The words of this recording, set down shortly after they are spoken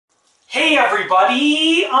Hey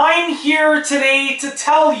everybody, I'm here today to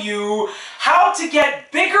tell you how to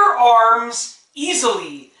get bigger arms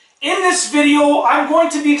easily. In this video, I'm going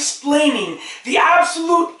to be explaining the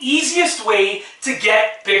absolute easiest way to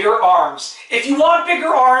get bigger arms. If you want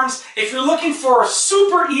bigger arms, if you're looking for a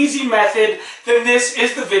super easy method, then this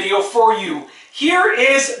is the video for you. Here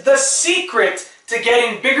is the secret to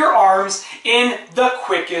getting bigger arms in the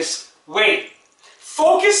quickest way.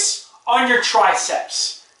 Focus on your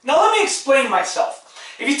triceps. Now let me explain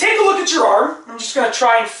myself. If you take a look at your arm, I'm just going to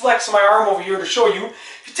try and flex my arm over here to show you.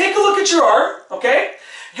 If you take a look at your arm, okay,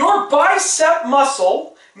 your bicep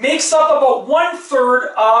muscle makes up about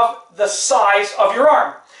 1/3 of the size of your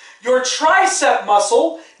arm. Your tricep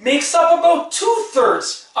muscle makes up about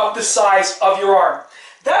 2/3 of the size of your arm.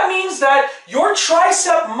 That means that your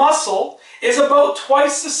tricep muscle is about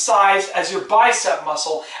twice the size as your bicep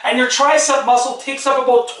muscle, and your tricep muscle takes up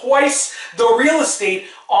about twice the real estate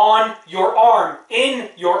on your arm, in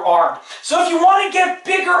your arm. So if you want to get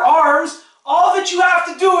bigger arms, all that you have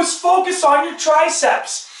to do is focus on your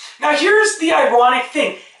triceps. Now here's the ironic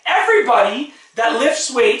thing. Everybody that lifts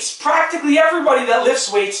weights, practically everybody that lifts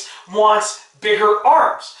weights wants bigger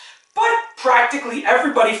arms. But practically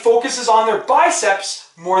everybody focuses on their biceps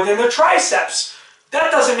more than their triceps. That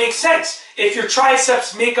doesn't make sense. If your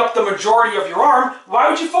triceps make up the majority of your arm, why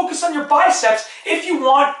would you focus on your biceps if you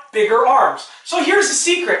want bigger arms? So here's the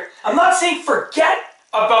secret. I'm not saying forget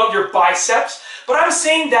about your biceps, but I'm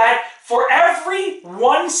saying that for every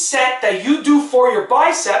 1 set that you do for your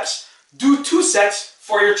biceps, do 2 sets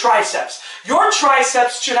for your triceps. Your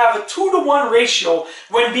triceps should have a 2-to-1 ratio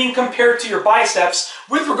when being compared to your biceps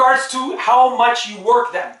with regards to how much you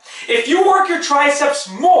work them. If you work your triceps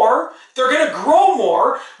more, they're going to grow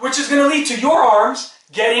more, which is going to lead to your arms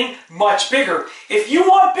getting much bigger. If you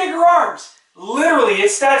want bigger arms, literally,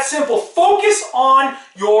 it's that simple. Focus on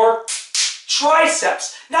your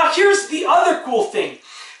triceps. Now, here's the other cool thing.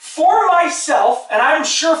 For myself, and I'm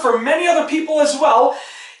sure for many other people as well,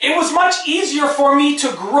 it was much easier for me to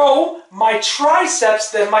grow my triceps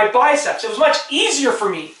than my biceps. It was much easier for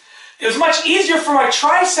me. It was much easier for my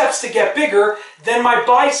triceps to get bigger than my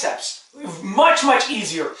biceps. Much, much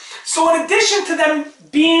easier. So in addition to them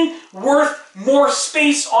being worth more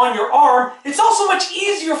space on your arm, it's also much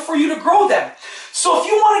easier for you to grow them. So if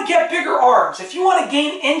you want to get bigger arms, if you want to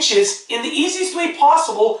gain inches in the easiest way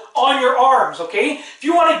possible on your arms, okay? If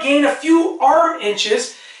you want to gain a few arm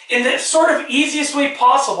inches in the sort of easiest way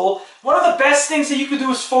possible, one of the best things that you can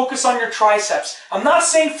do is focus on your triceps. I'm not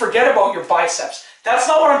saying forget about your biceps. That's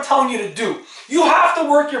not what I'm telling you to do. You have to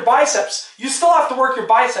work your biceps. You still have to work your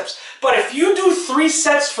biceps. But if you do 3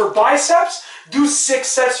 sets for biceps, do 6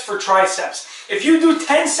 sets for triceps. If you do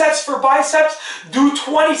 10 sets for biceps, do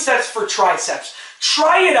 20 sets for triceps.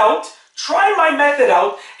 Try it out. Try my method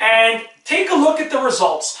out and take a look at the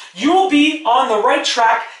results. You will be on the right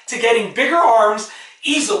track to getting bigger arms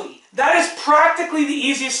easily. That is practically the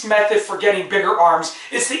easiest method for getting bigger arms.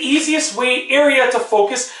 It's the easiest area to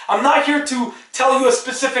focus. I'm not here to tell you a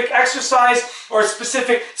specific exercise or a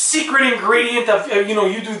specific secret ingredient of,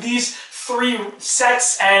 you do these 3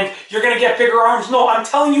 sets and you're going to get bigger arms. No, I'm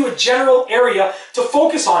telling you a general area to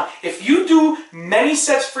focus on. If you do many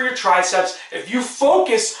sets for your triceps, if you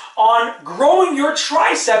focus on growing your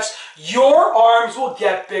triceps, your arms will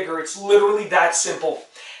get bigger. It's literally that simple.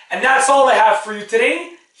 And that's all I have for you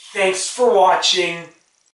today. Thanks for watching.